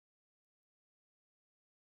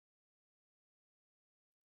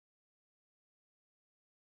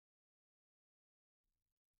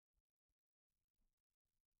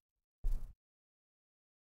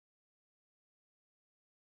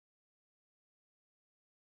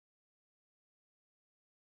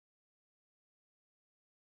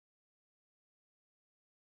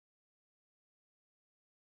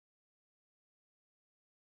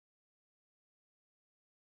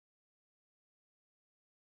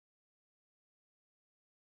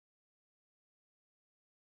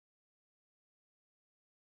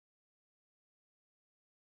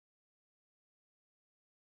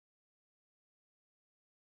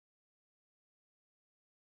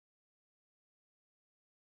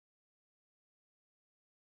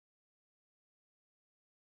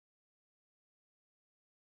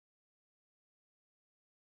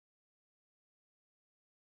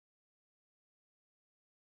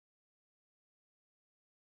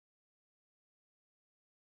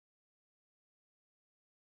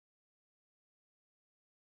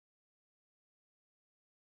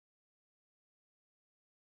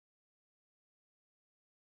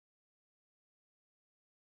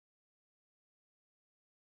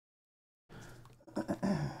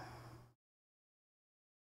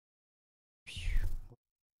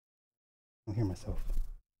I don't hear myself.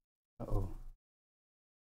 Uh-oh.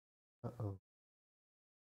 Uh-oh.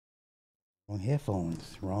 Wrong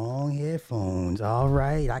headphones. Wrong headphones. All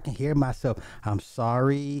right. I can hear myself. I'm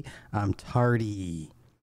sorry. I'm tardy.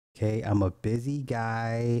 Okay. I'm a busy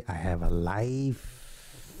guy. I have a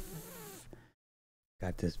life.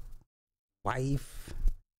 Got this wife.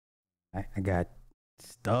 I got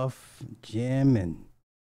stuff, gym and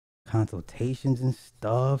consultations and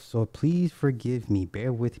stuff. So please forgive me.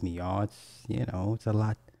 Bear with me, y'all. It's a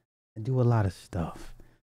lot. I do a lot of stuff.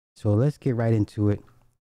 So let's get right into it.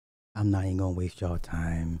 I'm not even gonna waste y'all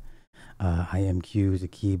time. I am Q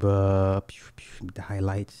Zakiba. The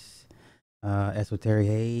highlights. Esoteric,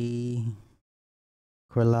 hey.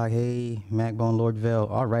 Corlock, hey. Macbone, Lord Vel.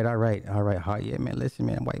 All right, all right, all right. Hot, yeah, man. Listen,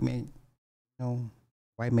 man. White man,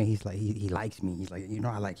 white man. He's like he likes me. He's like,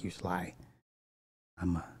 I like you, Sly.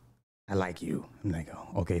 I like you. I'm like,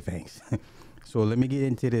 oh, okay, thanks. So let me get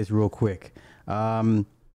into this real quick.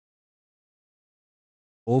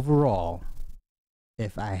 Overall,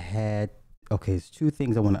 if I had, okay, it's two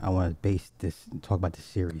things I want to base this talk about this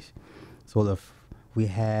series. So we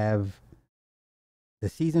have the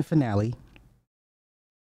season finale.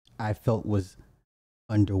 I felt was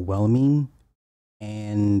underwhelming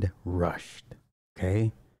and rushed.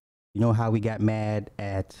 Okay, you know how we got mad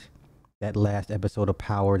at that last episode of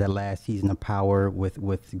Power, that last season of Power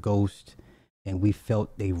with Ghost, and we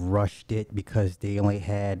felt they rushed it because they only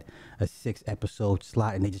had a 6-episode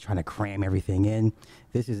slot and they just trying to cram everything in.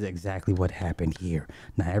 This is exactly what happened here.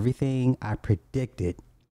 Now, everything I predicted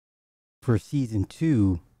for season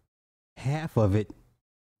 2, half of it,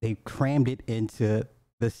 they crammed it into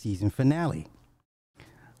the season finale.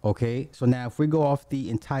 Okay, so now if we go off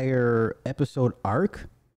the entire episode arc,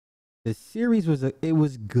 the series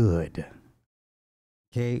was good.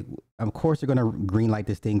 Okay, of course they're gonna greenlight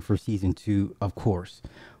this thing for season 2. Of course,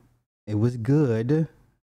 it was good.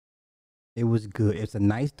 It was good. It's a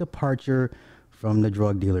nice departure from the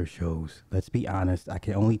drug dealer shows. Let's be honest. I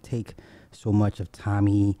can only take so much of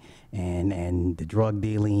Tommy and the drug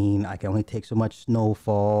dealing. I can only take so much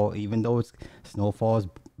Snowfall, even though Snowfall is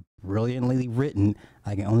brilliantly written.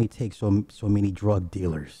 I can only take so many drug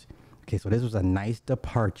dealers. Okay, so this was a nice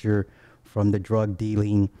departure from the drug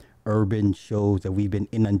dealing urban shows that we've been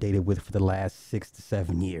inundated with for the last 6 to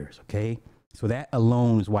 7 years. Okay, so that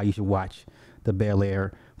alone is why you should watch the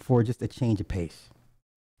Bel-Air, for just a change of pace.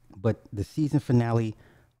 But the season finale,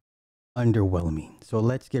 underwhelming. So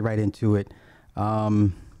let's get right into it.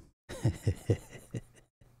 I'm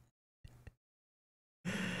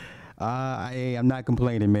not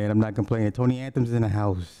complaining, man. I'm not complaining. Tony Anthem's in the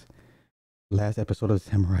house. Last episode of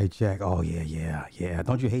Samurai Jack. Oh yeah.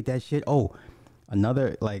 Don't you hate that shit? Oh,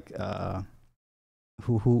 another like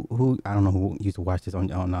who I don't know who used to watch this on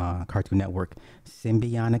Cartoon Network.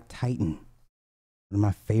 Symbionic Titan, one of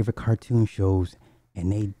my favorite cartoon shows,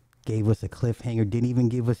 and they gave us a cliffhanger. Didn't even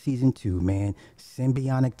give us season 2, man.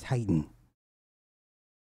 Symbionic Titan.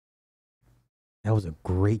 That was a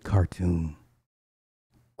great cartoon.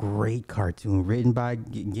 Great cartoon, written by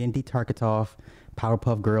Gendy Tarkatov,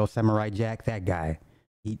 Powerpuff Girls, Samurai Jack, that guy.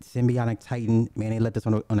 Symbionic Titan, man, they left us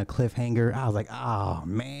on a cliffhanger. I was like, oh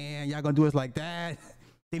man, y'all gonna do us like that?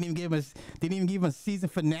 Didn't even give us season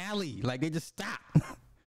finale. Like, they just stopped.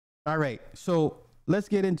 All right, so let's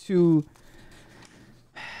get into.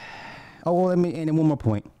 Oh, well, and then one more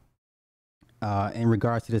point. In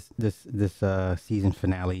regards to this season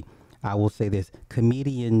finale, I will say this: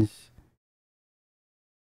 comedians,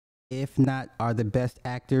 if not are the best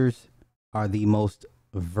actors, are the most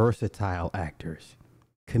versatile actors.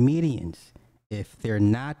 Comedians, if they're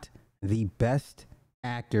not the best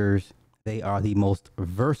actors, they are the most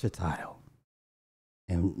versatile.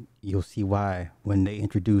 And you'll see why when they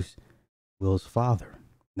introduce Will's father.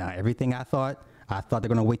 Now, everything I thought they're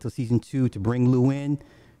going to wait till season 2 to bring Lou in.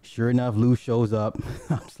 Sure enough, Lou shows up.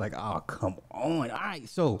 I was like, oh, come on. All right,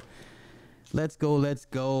 so let's go. Let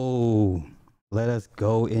us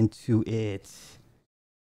go into it.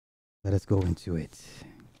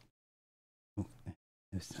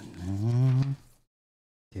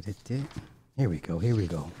 Here we go.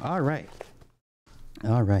 All right.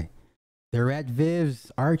 They're at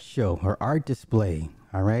Viv's art show, her art display.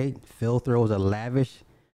 All right. Phil throws a lavish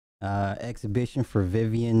exhibition for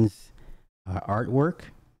Vivian's artwork.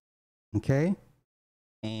 Okay.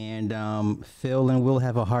 And Phil and Will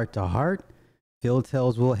have a heart to heart. Phil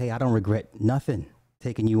tells Will, hey, I don't regret nothing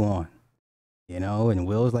taking you on. And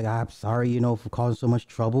Will's like, I'm sorry, for causing so much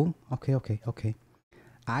trouble. Okay.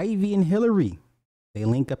 Ivy and Hillary, they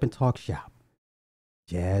link up and talk shop.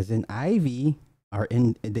 Jazz and Ivy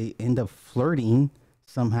they end up flirting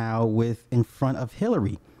somehow in front of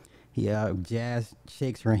Hillary. Jazz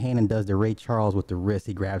shakes her hand and does the Ray Charles with the wrist.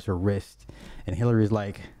 He grabs her wrist, and Hillary's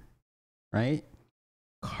like, right?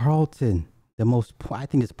 Carlton, I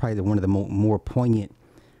think it's probably one of the more poignant,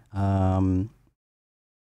 um,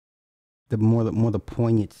 the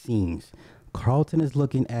poignant scenes. Carlton is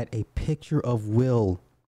looking at a picture of Will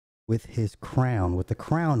with his crown, with the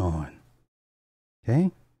crown on.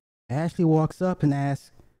 Okay? Ashley walks up and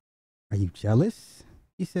asks, "Are you jealous?"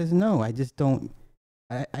 He says, "No, I just don't,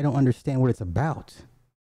 I don't understand what it's about."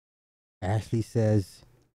 Ashley says,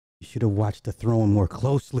 "You should have watched the throne more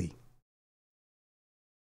closely."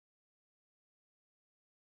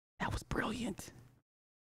 That was brilliant.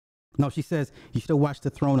 No, she says, "You should have watched the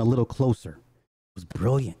throne a little closer." It was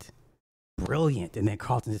brilliant. Brilliant. And then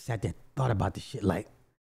Carlton just sat there, thought about the shit like,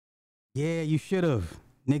 yeah, you should have,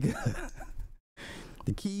 nigga.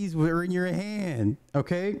 The keys were in your hand.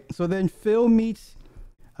 Okay. So then Phil meets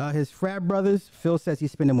his frat brothers. Phil says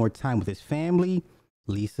he's spending more time with his family.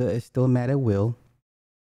 Lisa is still mad at Will.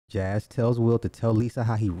 Jazz tells Will to tell Lisa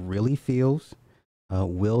how he really feels.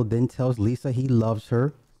 Will then tells Lisa he loves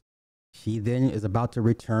her. She then is about to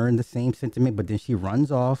return the same sentiment, but then she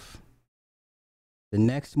runs off. The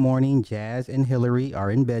next morning, Jazz and Hillary are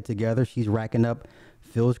in bed together. She's racking up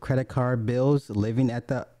Phil's credit card bills, living at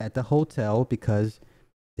the hotel because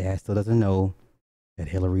Dad still doesn't know that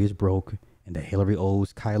Hillary is broke and that Hillary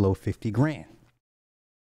owes Kylo 50 grand.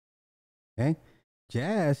 Okay?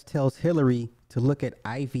 Jazz tells Hillary to look at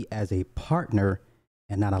Ivy as a partner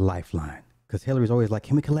and not a lifeline. Because Hillary's always like,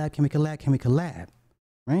 can we collab? Can we collab? Can we collab?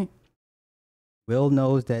 Right? Will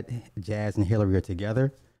knows that Jazz and Hillary are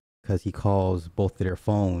together because he calls both of their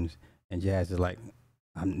phones, and Jazz is like,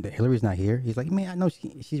 Hillary's not here. He's like, man, I know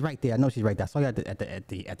she's right there. I know she's right there. I saw you at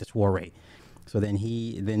the soiree. So then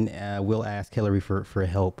Will ask Hillary for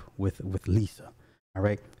help with Lisa. All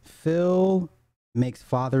right. Phil makes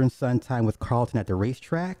father and son time with Carlton at the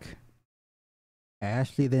racetrack.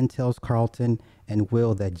 Ashley then tells Carlton and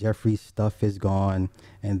Will that Jeffrey's stuff is gone,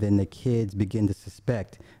 and then the kids begin to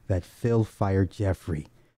suspect that Phil fired Jeffrey.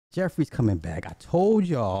 Jeffrey's coming back. I told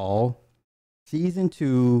y'all, season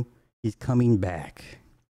 2, he's coming back.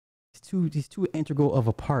 He's too integral of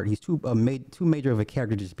a part. He's too major of a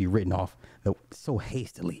character to just be written off so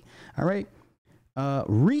hastily. All right.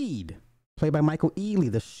 Reed, played by Michael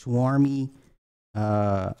Ealy, the swarmy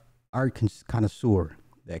art connoisseur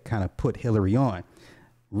that kind of put Hillary on.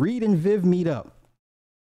 Reed and Viv meet up.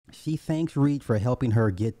 She thanks Reed for helping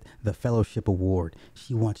her get the fellowship award.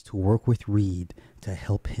 She wants to work with Reed to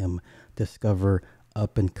help him discover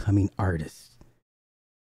up and coming artists.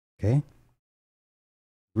 Okay.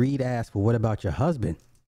 Reed asks, well, what about your husband?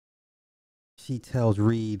 She tells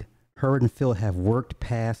Reed her and Phil have worked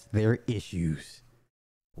past their issues.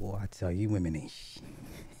 Boy, I tell you, women ain't shit.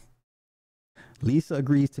 Lisa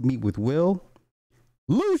agrees to meet with Will.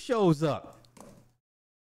 Lou shows up.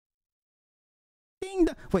 Ding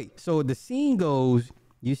dong. Wait, so the scene goes,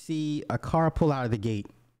 you see a car pull out of the gate,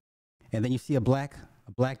 and then you see a blacked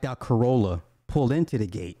out Corolla pull into the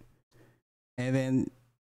gate. And then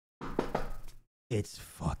it's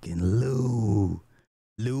fucking Lou.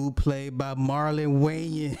 Lou, played by Marlon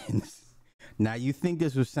Wayans. Now you think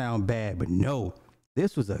this would sound bad, but no,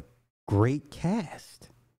 this was a great cast.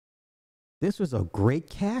 This was a great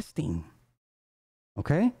casting.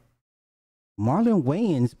 Okay? Marlon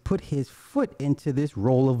Wayans put his foot into this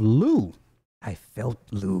role of Lou. I felt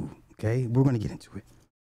Lou. Okay? We're going to get into it.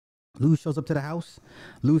 Lou shows up to the house.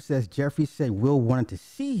 Lou says Jeffrey said Will wanted to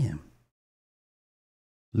see him.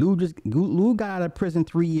 Lou got out of prison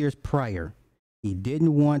 3 years prior. He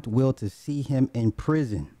didn't want Will to see him in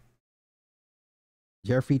prison.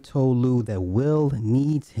 Jeffrey told Lou that Will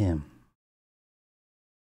needs him.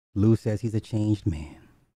 Lou says he's a changed man.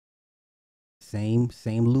 Same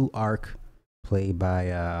Lou arc, played by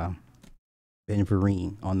Ben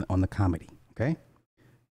Vereen on the comedy. Okay.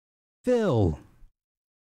 Phil.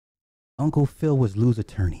 Uncle Phil was Lou's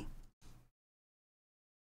attorney.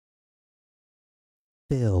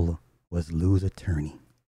 Phil was Lou's attorney.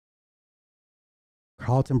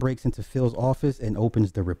 Carlton breaks into Phil's office and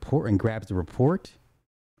opens the report and grabs the report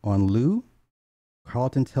on Lou.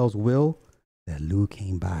 Carlton tells Will that Lou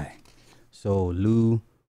came by. So Lou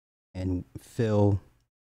and Phil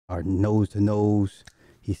are nose to nose.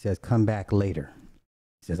 He says, come back later.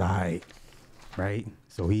 He says, all right.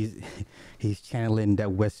 So he's channeling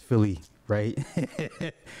that West Philly, right?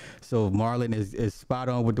 So Marlon is spot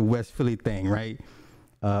on with the West Philly thing, right?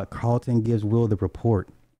 Carlton gives Will the report.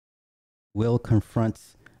 Will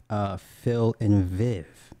confronts Phil and Viv.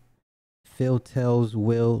 Phil tells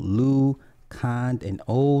Will Lou conned an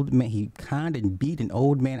old man. He conned and beat an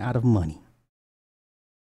old man out of money.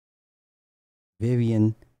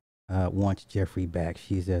 Vivian wants Jeffrey back.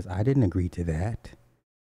 She says, I didn't agree to that.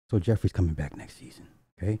 So Jeffrey's coming back next season.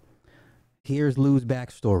 Okay. Here's Lou's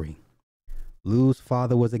backstory. Lou's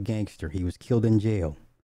father was a gangster. He was killed in jail.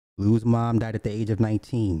 Lou's mom died at the age of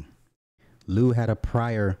 19. Lou had a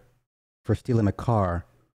prior for stealing a car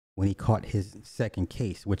when he caught his second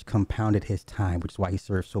case, which compounded his time, which is why he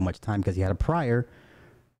served so much time, because he had a prior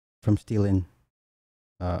from stealing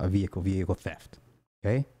a vehicle theft.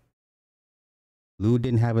 Okay. Lou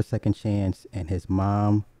didn't have a second chance, and his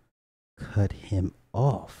mom cut him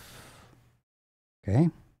off. Okay.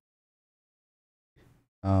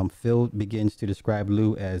 Phil begins to describe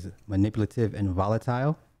Lou as manipulative and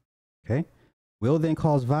volatile. Okay. Will then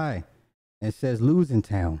calls Vi and says Lou's in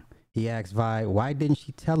town. He asks Vi, why didn't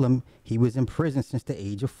she tell him he was in prison since the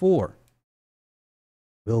age of 4?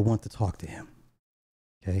 Will wants to talk to him.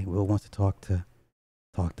 Okay. Will wants to talk to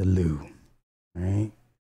Lou. All right.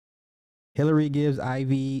 Hillary gives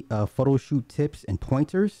Ivy photo shoot tips and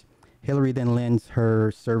pointers. Hillary then lends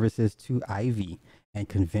her services to Ivy and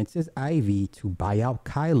convinces Ivy to buy out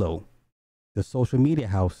Kylo, the social media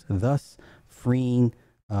house, thus freeing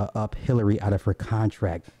up Hillary out of her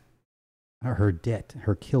contract, her debt,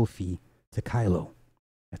 her kill fee to Kylo.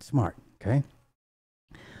 That's smart, okay?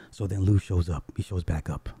 So then Lou shows up. He shows back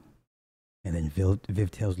up. And then Viv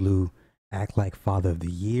tells Lou, act like father of the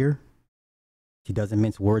year. She doesn't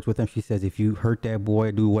mince words with him. She says, if you hurt that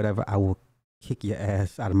boy, do whatever, I will kick your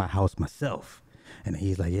ass out of my house myself. And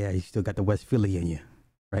he's like, yeah, you still got the West Philly in you,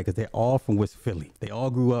 right? Because they're all from West Philly. They all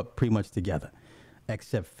grew up pretty much together,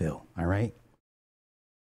 except Phil, all right?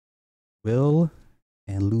 Will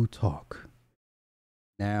and Lou talk.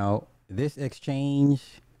 Now, this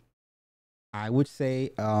exchange, I would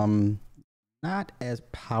say, not as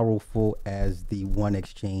powerful as the one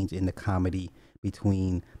exchange in the comedy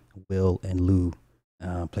between Will and Lou,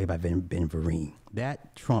 played by Ben Vereen.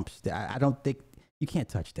 That trumps. I don't think you can't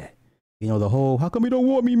touch that. You know, the whole "how come you don't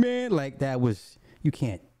want me, man?" Like that was you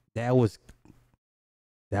can't. That was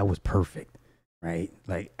perfect, right?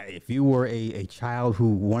 Like if you were a child who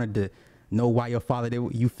wanted to know why your father did,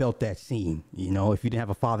 you felt that scene. You know, if you didn't have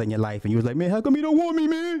a father in your life and you was like, man, how come you don't want me,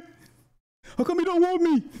 man? How come you don't want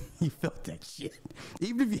me? You felt that shit.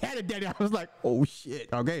 Even if you had a daddy, I was like, oh shit.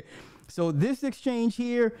 Okay. So this exchange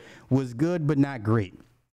here was good, but not great.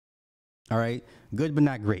 All right. Good, but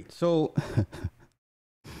not great. So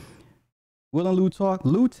Will and Lou talk.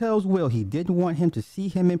 Lou tells Will he didn't want him to see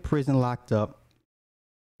him in prison locked up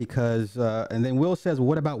because, and then Will says, well,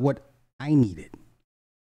 what about what I needed?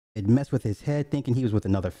 It messed with his head thinking he was with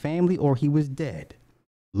another family or he was dead.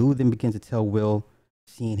 Lou then begins to tell Will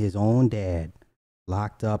seeing his own dad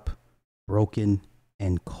locked up, broken,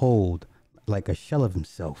 and cold like a shell of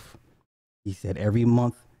himself. He said every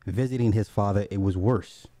month visiting his father, it was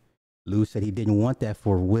worse. Lou said he didn't want that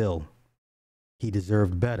for Will. He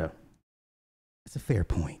deserved better. It's a fair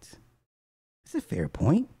point. It's a fair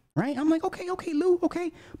point, right? I'm like, okay, Lou,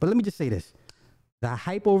 okay. But let me just say this. The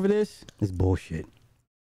hype over this is bullshit,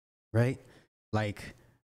 right? Like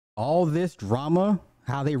all this drama,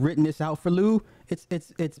 how they written this out for Lou,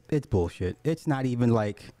 it's bullshit. It's not even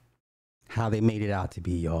like how they made it out to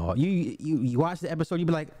be, y'all. You watch the episode, you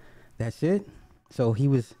be like, that's it. So he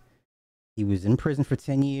was in prison for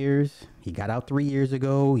 10 years. He got out 3 years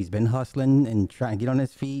ago. He's been hustling and trying to get on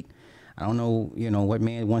his feet. I don't know, what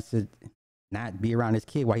man wants to not be around his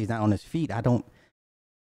kid while he's not on his feet.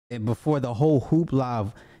 Before the whole hoopla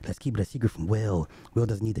of let's keep it a secret from Will. Will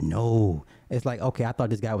doesn't need to know. It's like, okay, I thought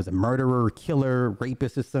this guy was a murderer, killer,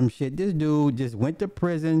 rapist or some shit. This dude just went to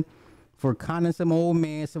prison for conning some old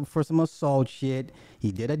man for some assault shit.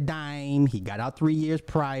 He did a dime. He got out 3 years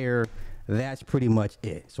prior. That's pretty much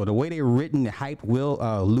it. So the way they written the hype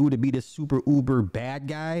Lou to be this super uber bad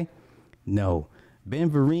guy, no.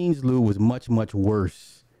 Ben Vereen's Lou was much, much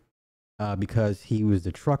worse because he was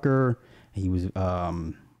the trucker. He was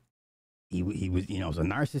he was was a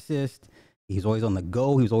narcissist. He's always on the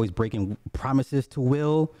go. He was always breaking promises to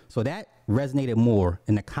Will. So that resonated more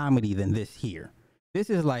in the comedy than this here.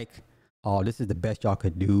 This is like, oh, this is the best y'all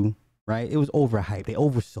could do, right? It was overhyped. They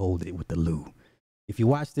oversold it with the Lou. If you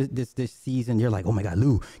watch this season, you're like, oh my God,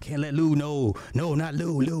 Lou, can't let Lou know. No, not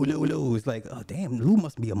Lou. It's like, oh damn, Lou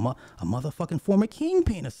must be a motherfucking former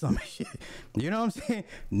kingpin or some shit. You know what I'm saying?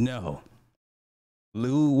 No.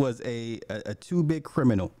 Lou was a too big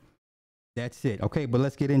criminal. That's it. Okay, but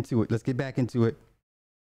let's get into it. Let's get back into it.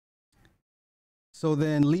 So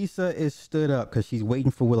then Lisa is stood up because she's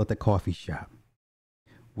waiting for Will at the coffee shop.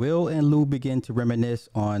 Will and Lou begin to reminisce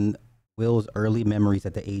on Will's early memories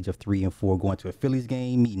at the age of 3 and 4, going to a Phillies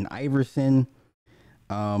game, meeting Iverson.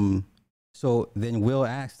 So then Will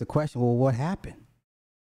asks the question, well, what happened?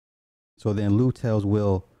 So then Lou tells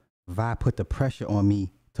Will, Vi put the pressure on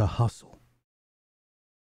me to hustle.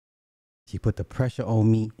 She put the pressure on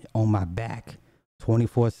me, on my back,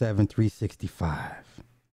 24/7, 365.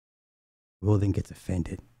 Will then gets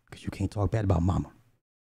offended because you can't talk bad about mama.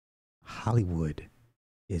 Hollywood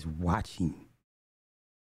is watching.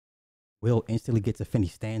 Will instantly gets offended.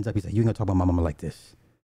 He stands up. He's like, you ain't gonna talk about my mama like this.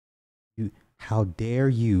 How dare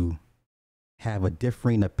you have a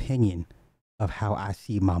differing opinion of how I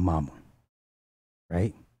see my mama,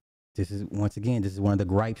 right? This is, once again, this is one of the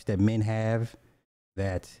gripes that men have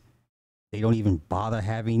that they don't even bother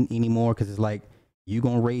having anymore, because it's like, you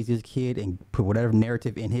gonna raise this kid and put whatever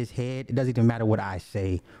narrative in his head. It doesn't even matter what I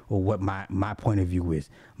say or what my point of view is.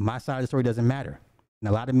 My side of the story doesn't matter. And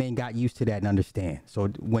a lot of men got used to that and understand. So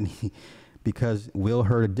when he, because Will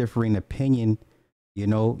heard a differing opinion, you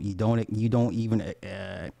know, you don't even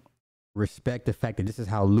respect the fact that this is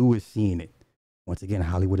how Lou is seeing it. Once again,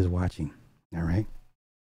 Hollywood is watching. All right.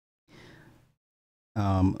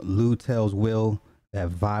 Lou tells Will that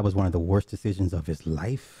Vi was one of the worst decisions of his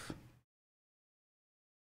life.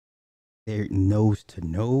 They're nose to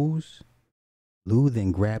nose. Lou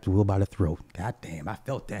then grabs Will by the throat. God damn, I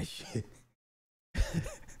felt that shit.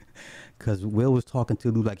 Because Will was talking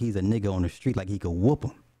to Lou like he's a nigga on the street, like he could whoop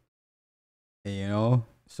him. And, you know?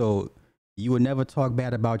 So you would never talk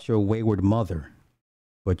bad about your wayward mother,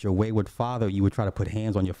 but your wayward father, you would try to put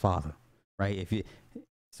hands on your father, right? If you,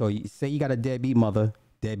 so you say you got a deadbeat mother,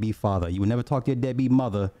 deadbeat father. You would never talk to your deadbeat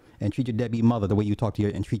mother and treat your deadbeat mother the way you talk to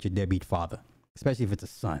your and treat your deadbeat father, especially if it's a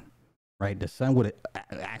son, right? The son would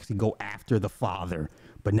actually go after the father,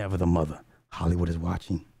 but never the mother. Hollywood is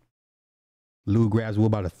watching. Lou grabs Will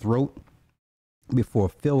by the throat before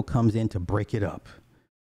Phil comes in to break it up.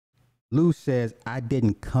 Lou says, I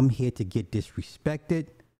didn't come here to get disrespected.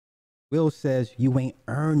 Will says, you ain't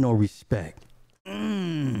earned no respect.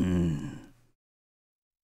 I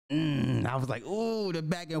was like, ooh, the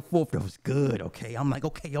back and forth, that was good. Okay. I'm like,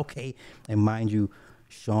 okay. And mind you,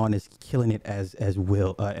 Sean is killing it as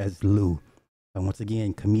Lou. And once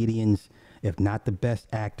again, comedians, if not the best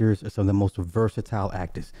actors, are some of the most versatile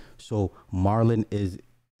actors. So Marlon is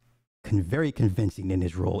very convincing in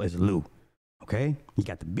his role as Lou. Okay, he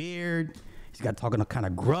got the beard. He's got talking kind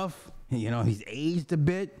of gruff. You know, he's aged a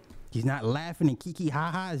bit. He's not laughing and kiki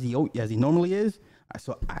ha ha as he normally is.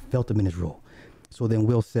 So I felt him in his role. So then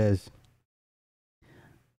Will says,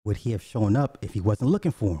 would he have shown up if he wasn't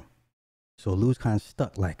looking for him? So Lou's kind of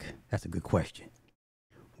stuck. Like, that's a good question.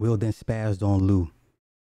 Will then spazzed on Lou.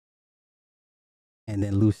 And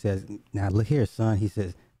then Lou says, now look here, son. He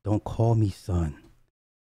says, don't call me son.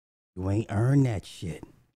 You ain't earned that shit.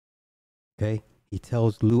 Okay. He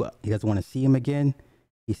tells Lou he doesn't want to see him again.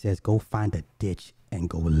 He says, go find a ditch and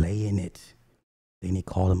go lay in it. Then he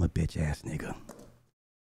called him a bitch ass nigga.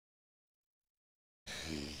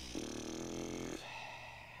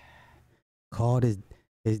 Called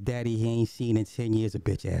his daddy he ain't seen in 10 years a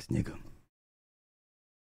bitch ass nigga.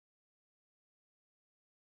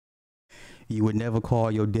 You would never call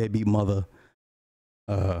your deadbeat mother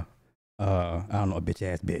I don't know, a bitch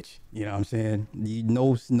ass bitch. You know what I'm saying?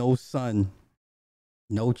 No son,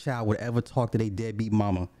 no child would ever talk to their deadbeat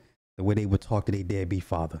mama the way they would talk to their deadbeat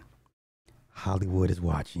father. Hollywood is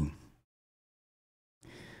watching.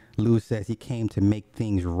 Lou says he came to make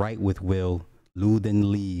things right with Will. Lou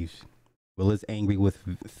then leaves. Will is angry with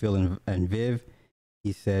Phil and Viv.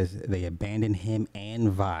 He says they abandoned him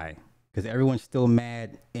and Vi because everyone's still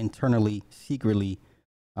mad internally, secretly,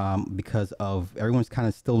 because of everyone's kind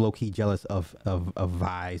of still low key jealous of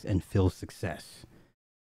Vi's and Phil's success.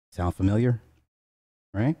 Sound familiar?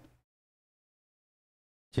 Right?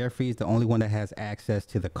 Jeffrey is the only one that has access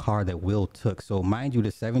to the car that Will took. So mind you, the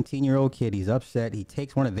 17-year-old kid, he's upset. He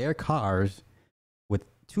takes one of their cars with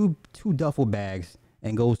two duffel bags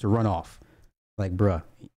and goes to run off. Like, bruh,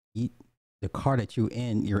 the car that you're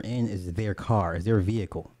in is their car, is their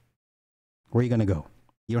vehicle. Where are you gonna go?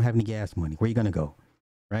 You don't have any gas money. Where are you gonna go?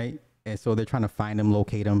 Right? And so they're trying to find him,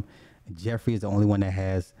 locate him. Jeffrey is the only one that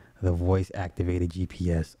has the voice activated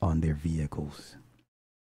GPS on their vehicles.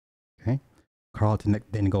 Okay. Carlton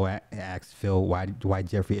then ask Phil why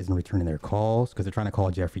Jeffrey isn't returning their calls, because they're trying to call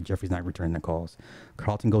Jeffrey. Jeffrey's not returning their calls.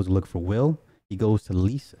 Carlton goes to look for Will. He goes to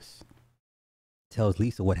Lisa's. Tells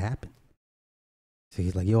Lisa what happened. So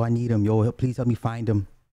he's like, yo, I need him. Yo, please help me find him.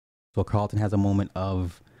 So Carlton has a moment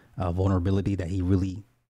of vulnerability that he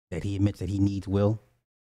admits that he needs Will.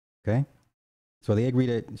 Okay. So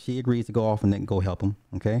she agrees to go off and then go help him.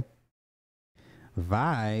 Okay.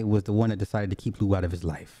 Vi was the one that decided to keep Lou out of his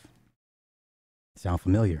life. Sound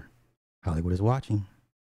familiar? Hollywood is watching.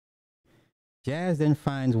 Jazz then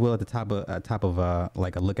finds Will at the top of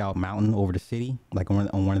like a lookout mountain over the city, like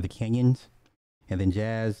on one of the canyons. And then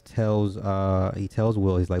Jazz tells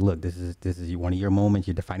Will, he's like, look, this is one of your moments,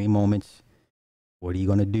 your defining moments. What are you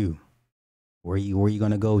gonna do? Where are you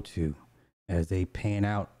gonna go to? As they pan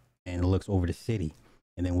out and looks over the city,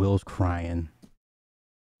 and then Will's crying.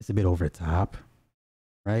 It's a bit over the top,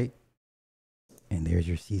 right? And there's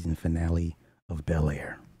your season finale of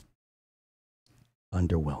Bel-Air.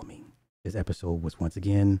 Underwhelming. This episode was once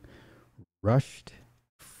again rushed,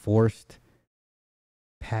 forced,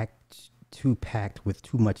 packed with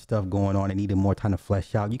too much stuff going on and needed more time to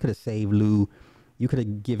flesh out. You could have saved Lou. You could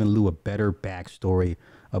have given Lou a better backstory,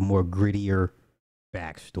 a more grittier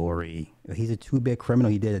backstory. He's a two-bit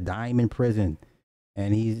criminal. He did a dime in prison,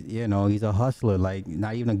 and he's a hustler, like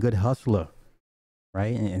not even a good hustler,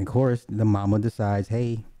 right? And of course, the mama decides,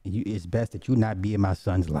 hey, it's best that you not be in my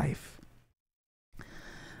son's life.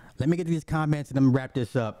 Let me get to these comments and I'm wrap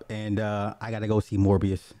this up. And I gotta go see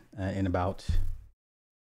Morbius in about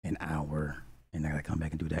an hour, and I gotta come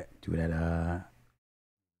back and do that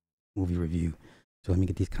movie review. So let me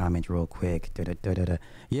get these comments real quick.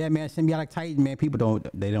 Yeah, man, Symbiotic Titan, man. People don't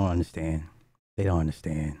understand. They don't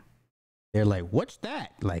understand. They're like, what's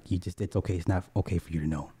that? Like, it's okay. It's not okay for you to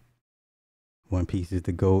know. One Piece is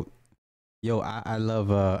the GOAT. Yo, I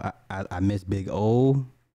love I miss Big O.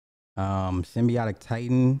 Symbiotic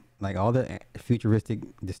Titan, like all the futuristic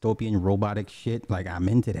dystopian robotic shit, like I'm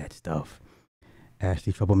into that stuff.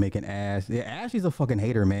 Ashley troublemaking ass. Yeah, Ashley's a fucking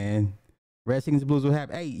hater, man. Red Signals Blues will have.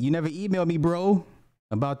 Hey, you never emailed me, bro,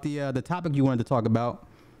 about the topic you wanted to talk about.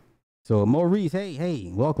 So Maurice,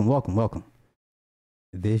 hey, welcome.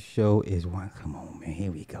 This show is one. Come on, man.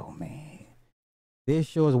 Here we go, man. This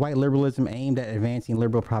show is white liberalism aimed at advancing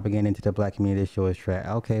liberal propaganda into the black community. This show is trash.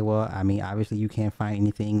 Okay, well, I mean, obviously you can't find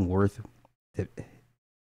anything worth the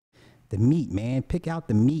meat, man. Pick out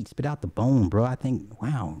the meat, spit out the bone, bro. I think,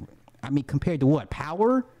 wow. I mean, compared to what?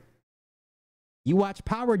 Power? You watch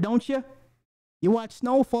Power, don't you? You watch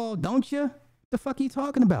Snowfall, don't you? What the fuck are you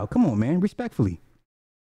talking about? Come on, man. Respectfully.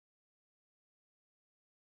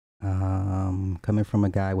 Coming from a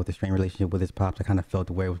guy with a strained relationship with his pops, I kind of felt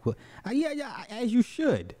the way it was. Yeah, as you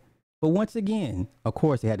should. But once again, of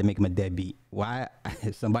course, they had to make him a deadbeat. Why?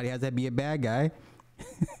 Somebody has to be a bad guy.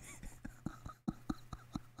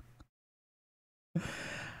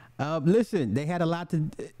 Listen, they had a lot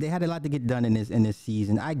to get done in this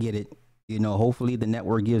season. I get it. You know, hopefully the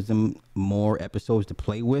network gives them more episodes to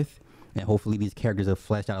play with, and hopefully these characters are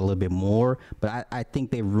fleshed out a little bit more. But I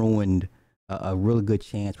think they ruined a really good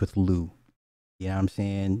chance with Lou. You know what I'm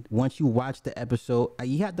saying? Once you watch the episode,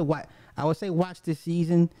 you have to watch. I would say watch this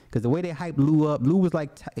season, because the way they hyped Lou up, Lou was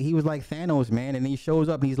like he was like Thanos, man, and then he shows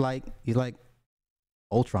up and he's like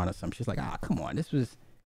Ultron or something. She's like, come on, this was.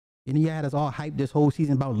 And you had us all hyped this whole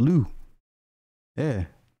season about Lou. Yeah,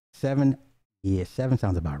 7. Yeah, 7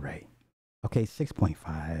 sounds about right. Okay,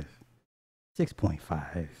 6.5.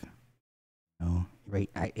 6.5. No, rate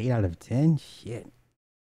 8 out of 10. Shit.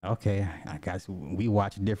 Okay, I guess we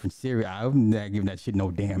watch a different series. I'm not giving that shit no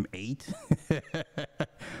damn 8.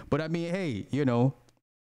 But I mean, hey, you know,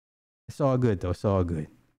 it's all good though. It's all good.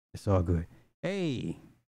 It's all good. Hey,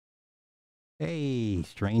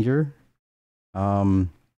 stranger.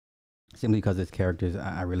 Simply because it's characters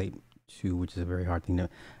I relate to, which is a very hard thing to.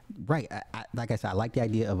 Right, like I said, I like the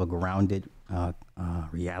idea of a grounded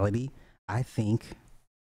reality. I think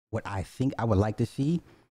what I would like to see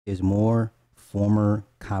is more former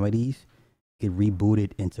comedies get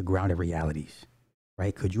rebooted into grounded realities,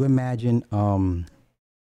 right? Could you imagine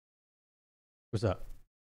what's up?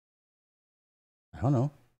 I don't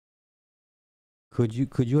know. Could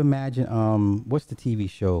you imagine what's the TV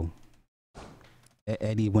show?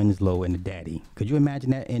 Eddie Winslow and the Daddy. Could you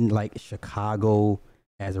imagine that in like Chicago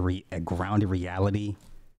as a grounded reality?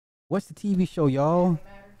 What's the TV show, y'all?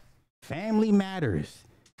 Family Matters.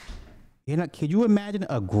 You know, could you imagine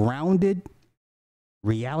a grounded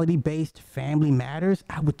reality-based Family Matters?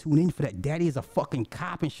 I would tune in for that. Daddy is a fucking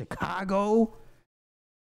cop in Chicago.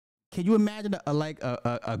 Can you imagine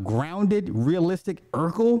a grounded, realistic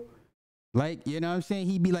Urkel? Like, you know what I'm saying?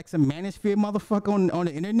 He'd be like some manosphere motherfucker on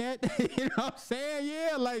the internet. You know what I'm saying?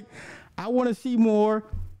 Yeah, like, I want to see more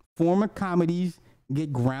former comedies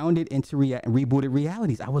get grounded into rebooted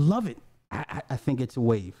realities. I would love it. I think it's a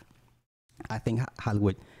wave. I think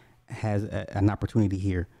Hollywood has an opportunity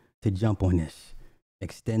here to jump on this.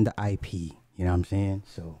 Extend the IP. You know what I'm saying?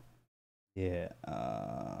 So, yeah.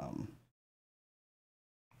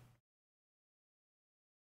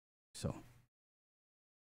 So,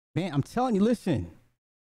 man, I'm telling you, listen.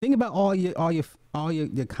 Think about all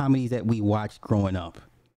your comedies that we watched growing up.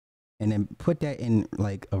 and then put that in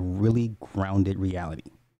like a really grounded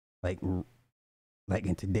reality, like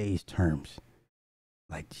in today's terms,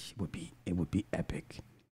 like it would be epic.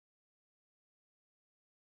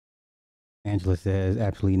 Angela says,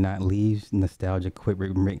 absolutely not. Leaves nostalgia.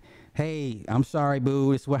 Quit. Hey, I'm sorry,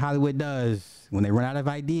 boo. It's what Hollywood does. When they run out of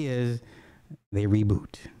ideas, they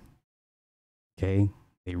reboot. Okay,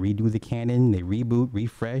 they redo the canon. They reboot,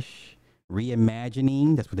 refresh,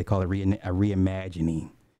 reimagining. That's what they call it. A reimagining.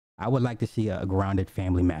 I would like to see a grounded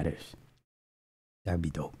Family Matters. That'd be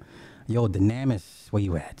dope. Yo, Dynamis, where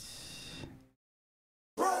you at?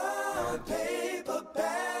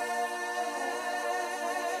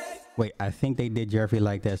 Wait, I think they did Jeffrey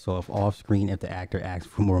like that. So if off screen, if the actor asks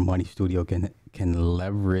for more money, studio can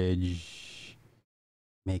leverage,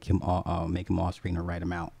 make him off screen or write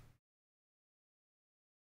him out.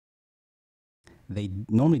 They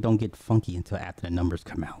normally don't get funky until after the numbers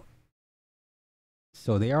come out.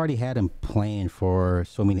 So they already had him planned for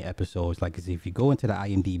so many episodes. Like, 'cause if you go into the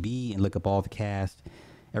IMDb and look up all the cast,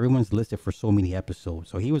 everyone's listed for so many episodes.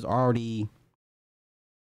 So he was already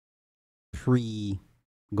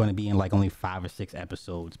going to be in like only 5 or 6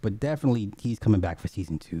 episodes, but definitely he's coming back for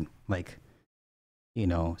season 2. Like, you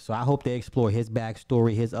know, so I hope they explore his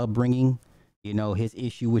backstory, his upbringing, you know, his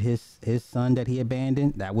issue with his son that he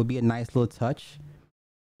abandoned. That would be a nice little touch,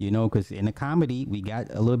 you know, because in the comedy we got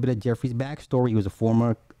a little bit of Jeffrey's backstory. He was a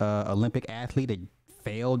former Olympic athlete that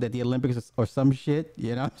failed at the Olympics or some shit.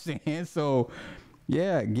 You know what I'm saying? So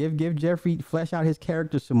yeah, give Jeffrey, flesh out his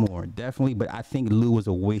character some more, definitely. But I think Lou was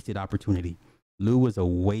a wasted opportunity. Lou was a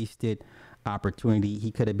wasted opportunity. He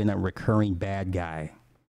could have been a recurring bad guy.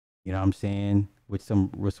 You know what I'm saying? With some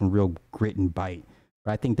real grit and bite.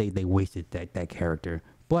 But I think they wasted that character.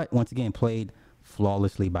 But once again, played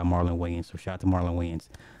flawlessly by Marlon Wayans. So shout out to Marlon Wayans.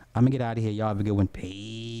 I'm gonna get out of here. Y'all have a good one.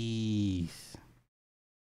 Peace.